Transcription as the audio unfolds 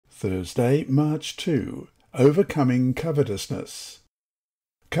Thursday, March 2. Overcoming covetousness.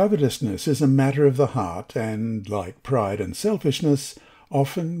 Covetousness is a matter of the heart and, like pride and selfishness,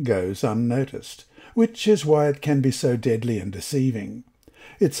 often goes unnoticed, which is why it can be so deadly and deceiving.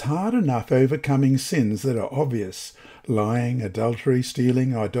 It's hard enough overcoming sins that are obvious, lying, adultery,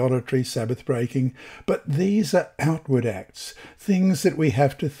 stealing, idolatry, Sabbath breaking, but these are outward acts, things that we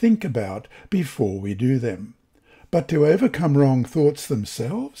have to think about before we do them. But to overcome wrong thoughts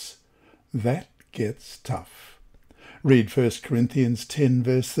themselves, that gets tough. Read 1 Corinthians 10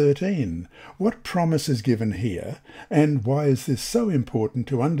 verse 13. What promise is given here, and why is this so important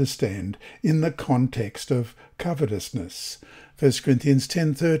to understand in the context of covetousness? 1 Corinthians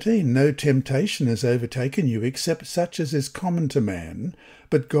 10:13, no temptation has overtaken you except such as is common to man,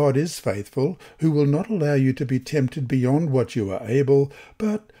 but God is faithful, who will not allow you to be tempted beyond what you are able,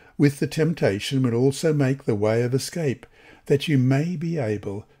 but with the temptation will also make the way of escape, that you may be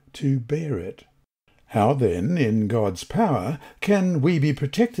able to bear it. How then, in God's power, can we be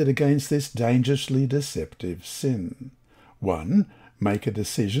protected against this dangerously deceptive sin? 1. Make a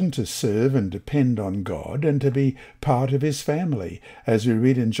decision to serve and depend on God and to be part of his family, as we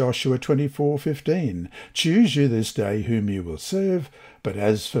read in Joshua 24:15. Choose you this day whom you will serve, but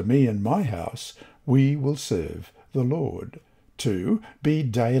as for me and my house, we will serve the Lord. 2. Be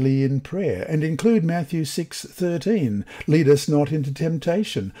daily in prayer, and include Matthew 6:13. Lead us not into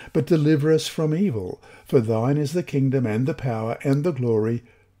temptation, but deliver us from evil. For thine is the kingdom and the power and the glory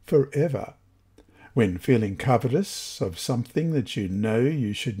forever. When feeling covetous of something that you know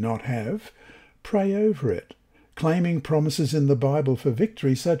you should not have, pray over it, claiming promises in the Bible for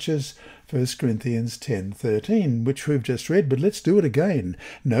victory, such as 1 Corinthians 10:13, which we've just read, but let's do it again.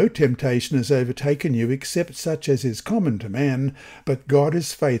 No temptation has overtaken you except such as is common to man, but God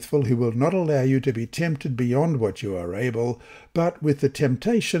is faithful, who will not allow you to be tempted beyond what you are able, but with the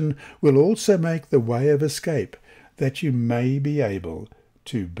temptation will also make the way of escape, that you may be able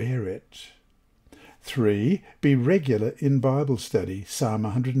to bear it. 3. Be regular in Bible study. Psalm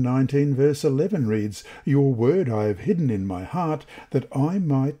 119 verse 11 reads, Your word I have hidden in my heart, that I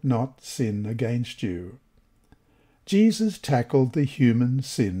might not sin against you. Jesus tackled the human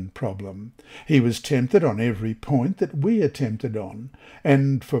sin problem. He was tempted on every point that we are tempted on,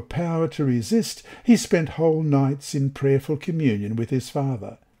 and for power to resist, he spent whole nights in prayerful communion with his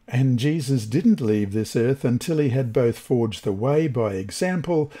Father. And Jesus didn't leave this earth until he had both forged the way by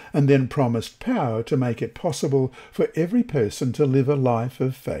example and then promised power to make it possible for every person to live a life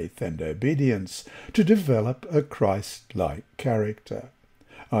of faith and obedience, to develop a Christ-like character.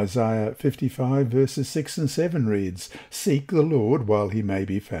 Isaiah 55 verses 6 and 7 reads, Seek the Lord while he may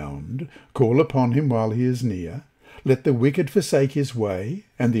be found, call upon him while he is near. Let the wicked forsake his way,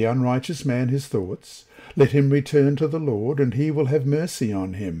 and the unrighteous man his thoughts. Let him return to the Lord, and he will have mercy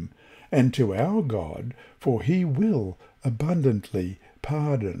on him, and to our God, for he will abundantly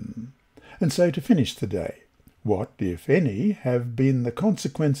pardon. And so to finish the day, what, if any, have been the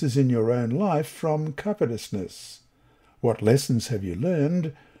consequences in your own life from covetousness? What lessons have you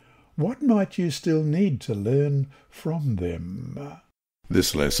learned? What might you still need to learn from them?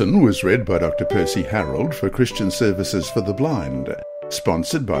 This lesson was read by Dr. Percy Harrold for Christian Services for the Blind.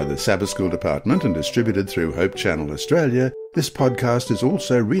 Sponsored by the Sabbath School Department and distributed through Hope Channel Australia, this podcast is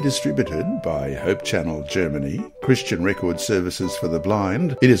also redistributed by Hope Channel Germany, Christian Record Services for the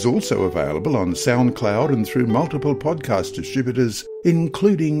Blind. It is also available on SoundCloud and through multiple podcast distributors,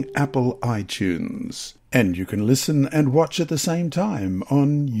 including Apple iTunes. And you can listen and watch at the same time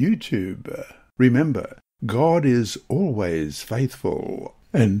on YouTube. Remember, God is always faithful.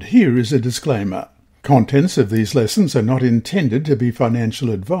 And here is a disclaimer. Contents of these lessons are not intended to be financial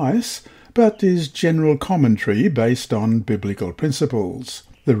advice, but is general commentary based on biblical principles.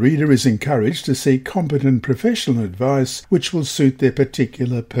 The reader is encouraged to seek competent professional advice which will suit their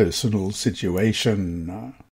particular personal situation.